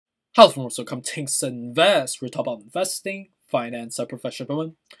Hello friends, welcome to Things Invest. We talk about investing, finance, and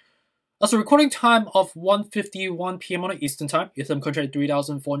professional. As a recording time of 1:51 p.m. on Eastern Time, Ethereum contracted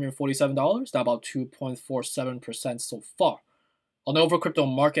 $3,447, down about 2.47% so far. On the overall crypto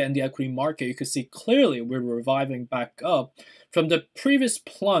market and the equity market, you can see clearly we're reviving back up from the previous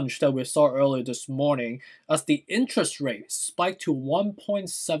plunge that we saw earlier this morning as the interest rate spiked to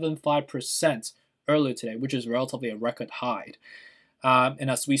 1.75% earlier today, which is relatively a record high. And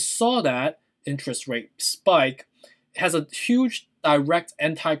as we saw that interest rate spike, it has a huge direct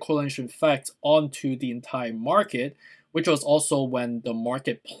anti-correlation effect onto the entire market, which was also when the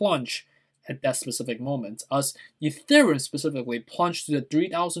market plunged at that specific moment, as Ethereum specifically plunged to the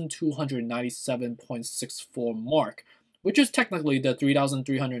 3,297.64 mark, which is technically the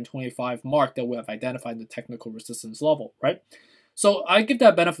 3,325 mark that we have identified in the technical resistance level, right? So I give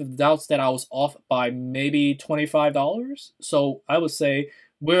that benefit of the doubt that I was off by maybe $25. So I would say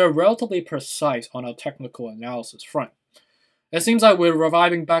we're relatively precise on our technical analysis front. It seems like we're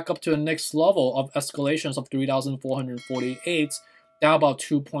reviving back up to the next level of escalations of 3,448, down about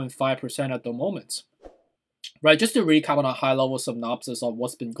 2.5% at the moment. Right, just to recap on a high-level synopsis of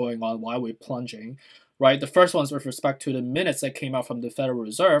what's been going on, why we're plunging. Right, the first one is with respect to the minutes that came out from the Federal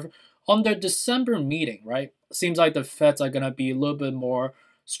Reserve on their December meeting, right? Seems like the Feds are going to be a little bit more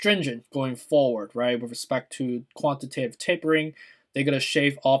stringent going forward, right? With respect to quantitative tapering, they're going to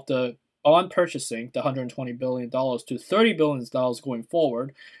shave off the bond purchasing, the $120 billion to $30 billion going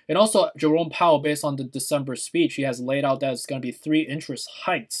forward. And also, Jerome Powell, based on the December speech, he has laid out that it's going to be 3 interest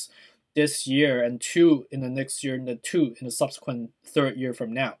hikes this year and 2 in the next year and the 2 in the subsequent third year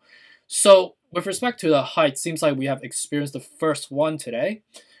from now. So with respect to the hike, seems like we have experienced the first one today.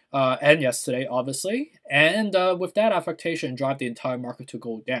 And yesterday, obviously, and with that affectation, drive the entire market to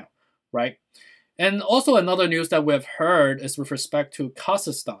go down, right? And also another news that we have heard is with respect to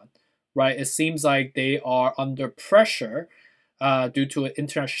Kazakhstan, right? It seems like they are under pressure due to an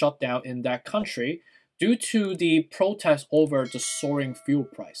internet shutdown in that country due to the protest over the soaring fuel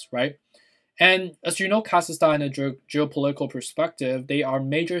price, right? And as you know, Kazakhstan, in a geopolitical perspective, they are a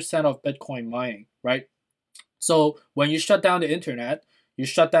major center of Bitcoin mining, right? So when you shut down the internet, you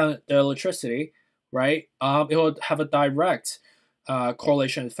shut down the electricity, right? It will have a direct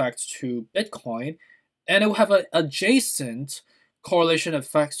correlation effect to Bitcoin, and it will have an adjacent correlation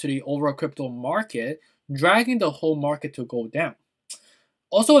effects to the overall crypto market, dragging the whole market to go down.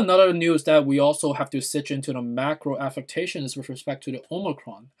 Also, another news that we also have to stitch into the macro affectation is with respect to the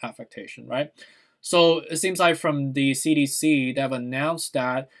Omicron affectation, right? So it seems like from the CDC, they have announced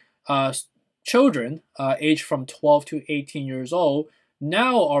that children aged from 12 to 18 years old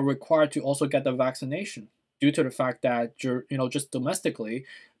now are required to also get the vaccination due to the fact that, just domestically,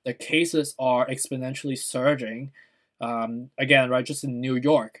 the cases are exponentially surging. Again, right, just in New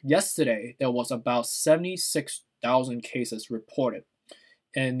York, yesterday, there was about 76,000 cases reported.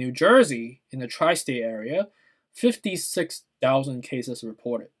 In New Jersey, in the tri-state area, 56,000 cases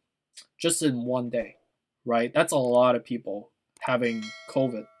reported just in one day, right? That's a lot of people having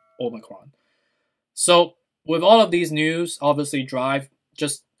COVID, Omicron. So with all of these news, obviously drive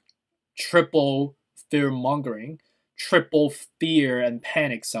just triple fear mongering, triple fear and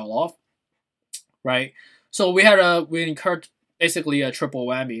panic sell off, right? So we incurred basically a triple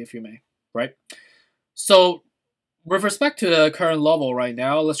whammy, if you may, right? So with respect to the current level right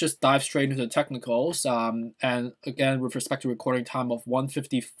now, let's just dive straight into the technicals. And again, with respect to recording time of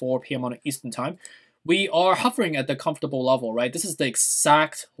 1:54 p.m. on Eastern Time, we are hovering at the comfortable level, right? This is the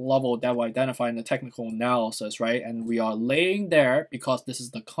exact level that we identify in the technical analysis, right? And we are laying there because this is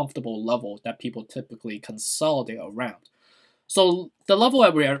the comfortable level that people typically consolidate around. So the level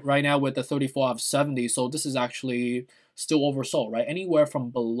that we're at right now with the 34 out of 70, so this is actually still oversold, right? Anywhere from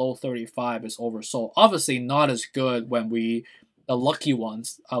below 35 is oversold. Obviously not as good when the lucky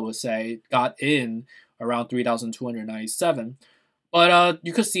ones, I would say, got in around 3,297. But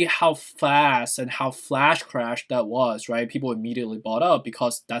you could see how fast and how flash crash that was, right? People immediately bought up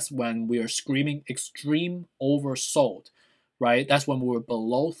because that's when we are screaming extreme oversold, right? That's when we were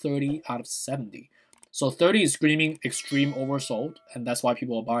below 30 out of 70. So 30 is screaming extreme oversold, and that's why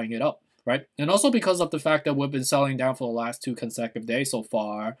people are buying it up, right? And also because of the fact that we've been selling down for the last 2 consecutive days so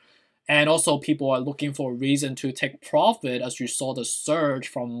far, and also people are looking for a reason to take profit as you saw the surge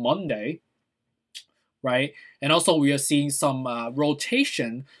from Monday, right? And also we are seeing some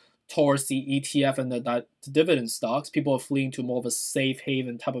rotation towards the ETF and the dividend stocks. People are fleeing to more of a safe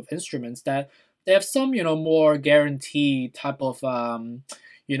haven type of instruments that they have some, more guaranteed type of,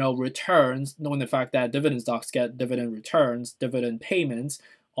 returns, knowing the fact that dividend stocks get dividend returns, dividend payments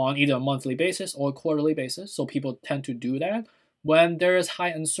on either a monthly basis or a quarterly basis. So people tend to do that. when there is high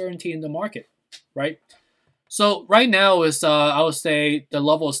uncertainty in the market, right? So right now is I would say the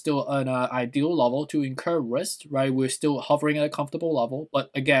level is still an ideal level to incur risk, right? We're still hovering at a comfortable level, but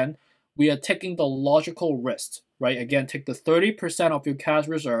again, we are taking the logical risk, right? Again, take the 30% of your cash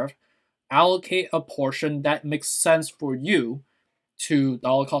reserve, allocate a portion that makes sense for you to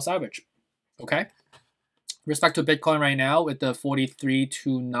dollar cost average, okay? Respect to Bitcoin right now with the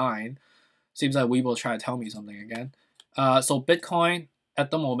 4329, seems like Weeble trying to tell me something again. So Bitcoin at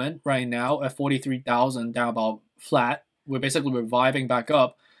the moment right now at 43,000, down about flat. We're basically reviving back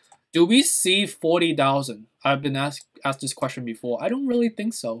up. Do we see 40,000? I've been asked this question before. I don't really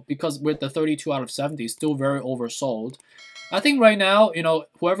think so, because with the 32 out of 70 still very oversold. I think right now, you know,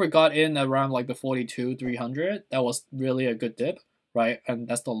 whoever got in around like the 42,300, that was really a good dip, right? And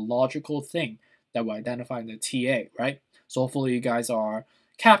that's the logical thing that we're identifying the TA, right? So hopefully you guys are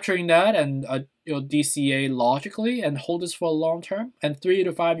capturing that and you know, DCA logically and hold this for a long term. And 3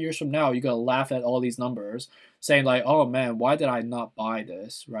 to 5 years from now, you're gonna laugh at all these numbers, saying like, "Oh man, why did I not buy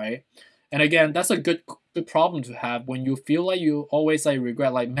this?" Right? And again, that's a good problem to have when you feel like you always like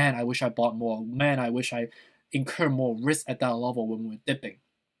regret, like, "Man, I wish I bought more. Man, I wish I incur more risk at that level when we're dipping."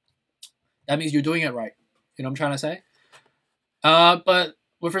 That means you're doing it right. You know what I'm trying to say? But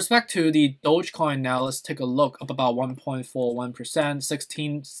with respect to the Dogecoin now, let's take a look, up about 1.41%,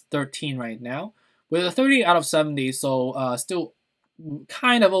 1613 right now, with a 30 out of 70, so still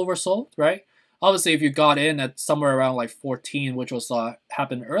kind of oversold, right? Obviously, if you got in at somewhere around like 14, which was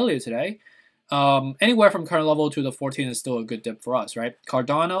happened earlier today, anywhere from current level to the 14 is still a good dip for us, right?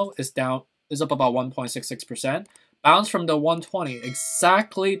 Cardano is up about 1.66%, bounced from the 120,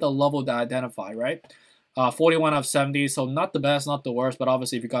 exactly the level that I identified, right? 41 out of 70, so not the best, not the worst, but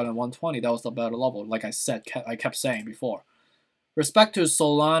obviously if you got in 120, that was the better level, like I said, I kept saying before. Respect to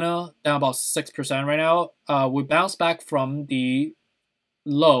Solana, down about 6% right now. We bounced back from the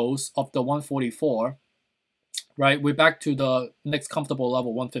lows of the 144, right? We're back to the next comfortable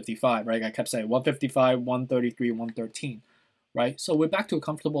level, 155, right? I kept saying 155, 133, 113, right? So we're back to a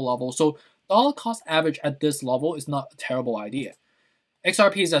comfortable level. So dollar cost average at this level is not a terrible idea.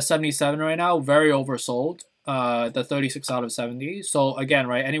 XRP is at 77 right now, very oversold, the 36 out of 70. So again,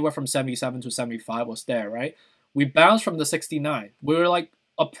 right, anywhere from 77 to 75 was there, right? We bounced from the 69. We were like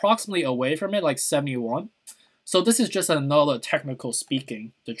approximately away from it, like 71. So this is just another technical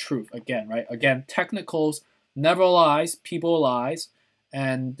speaking the truth again, right? Again, technicals never lies, people lies,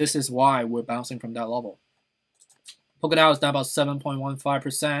 and this is why we're bouncing from that level. Polkadot is down about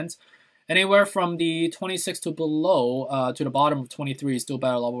 7.15%. Anywhere from the 26 to below to the bottom of 23 is still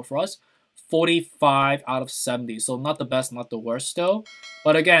better level for us. 45 out of 70. So not the best, not the worst though.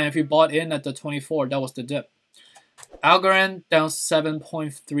 But again, if you bought in at the 24, that was the dip. ALGORAND down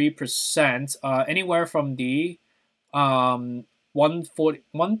 7.3%. Anywhere from the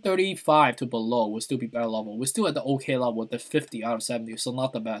 135 to below will still be better level. We're still at the okay level, the 50 out of 70. So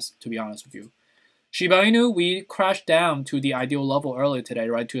not the best, to be honest with you. Shiba Inu, we crashed down to the ideal level earlier today,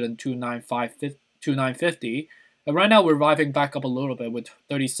 right, to the 2950. And right now we're reviving back up a little bit with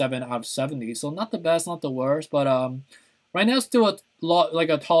 37 out of 70. So not the best, not the worst, but right now still a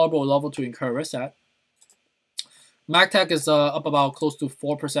tolerable level to incur risk at. MacTech is up about close to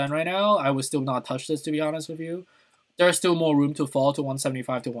 4% right now. I would still not touch this, to be honest with you. There's still more room to fall to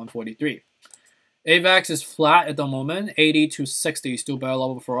 175 to 143. AVAX is flat at the moment. 80 to 60 is still better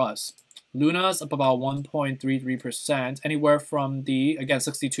level for us. Luna's up about 1.33%, anywhere from the, again,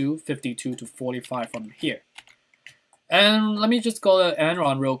 62, 52 to 45 from here. And let me just go to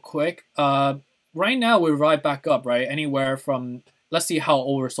Enron real quick. Right now, we're right back up, right? Anywhere from, let's see how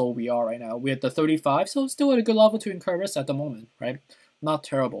oversold we are right now. We're at the 35, so still at a good level to incur risk at the moment, right? Not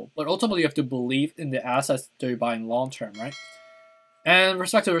terrible. But ultimately, you have to believe in the assets that you're buying long term, right? And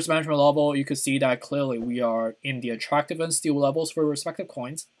respective risk management level, you can see that clearly we are in the attractive and steal levels for respective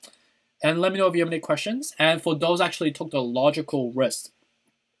coins. And let me know if you have any questions. And for those actually took the logical risk,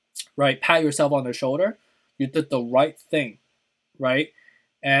 right? Pat yourself on the shoulder. You did the right thing, right?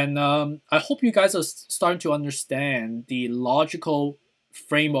 And I hope you guys are starting to understand the logical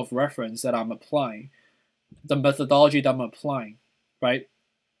frame of reference that I'm applying, the methodology that I'm applying, right?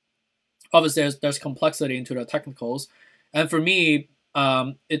 Obviously, there's complexity into the technicals. And for me,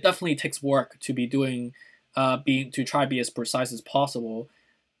 it definitely takes work to be doing, to try to be as precise as possible.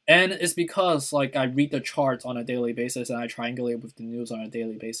 And it's because like I read the charts on a daily basis and I triangulate with the news on a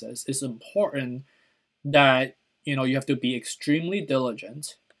daily basis. It's important that you have to be extremely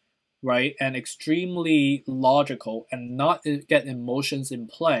diligent, right, and extremely logical, and not get emotions in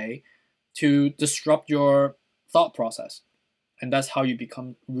play to disrupt your thought process. And that's how you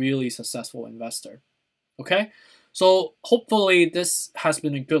become really successful investor. Okay, So hopefully this has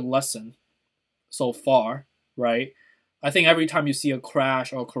been a good lesson so far, right? I think every time you see a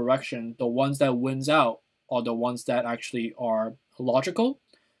crash or correction, the ones that wins out are the ones that actually are logical.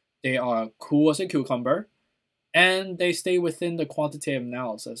 They are cool as a cucumber, and they stay within the quantitative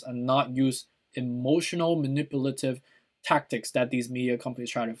analysis and not use emotional manipulative tactics that these media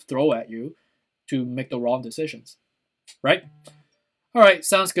companies try to throw at you to make the wrong decisions, right? All right,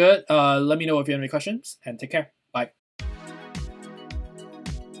 sounds good. Let me know if you have any questions, and take care.